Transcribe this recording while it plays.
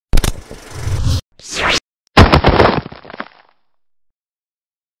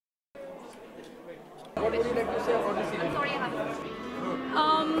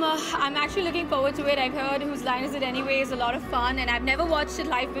I'm actually looking forward to it. I've heard Whose Line Is It Anyway is a lot of fun, and I've never watched it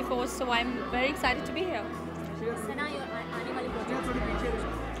live before, so I'm very excited to be here.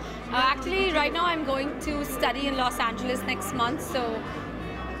 Actually, right now I'm going to study in Los Angeles next month, so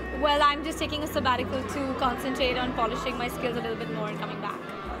well, I'm just taking a sabbatical to concentrate on polishing my skills a little bit more and coming back.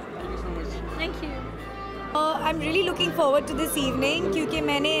 Thank you so much. Thank you. I'm really looking forward to this evening क्योंकि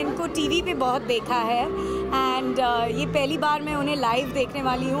मैंने इनको TV पे बहुत देखा है and ये पहली बार मैं उन्हें live देखने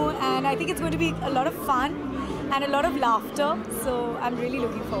वाली हूँ and I think it's going to be a lot of fun and a lot of laughter, so I'm really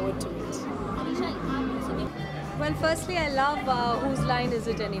looking forward to it. Well, firstly, I love Whose Line Is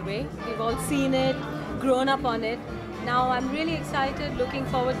It Anyway? We've all seen it, grown up on it. Now I'm really excited, looking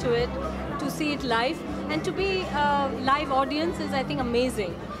forward to it, to see it live. And to be a live audience is, I think,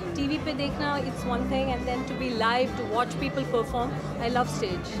 amazing. TV pe dekhna, it's one thing, and then to be live, to watch people perform, I love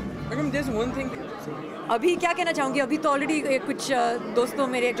stage. There's one thing. अभी क्या कहना चाहूँगी, अभी तो already कुछ दोस्तों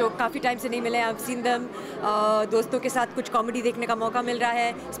मेरे जो काफ़ी टाइम से नहीं मिले हैं, I've seen them, दोस्तों के साथ कुछ कॉमेडी देखने का मौका मिल रहा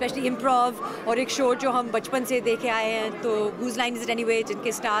है, स्पेशली इम्प्रोव और एक शो जो हम बचपन से देखे आए हैं, तो Whose Line Is It Anyway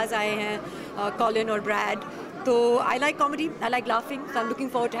जिनके स्टार्स आए हैं, Colin और Brad. तो I like comedy, I like laughing, so I'm looking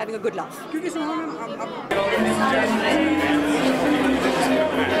forward to having a good laugh. क्योंकि सुनो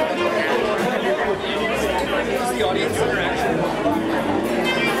the audience interaction.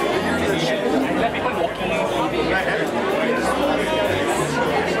 Let people walking.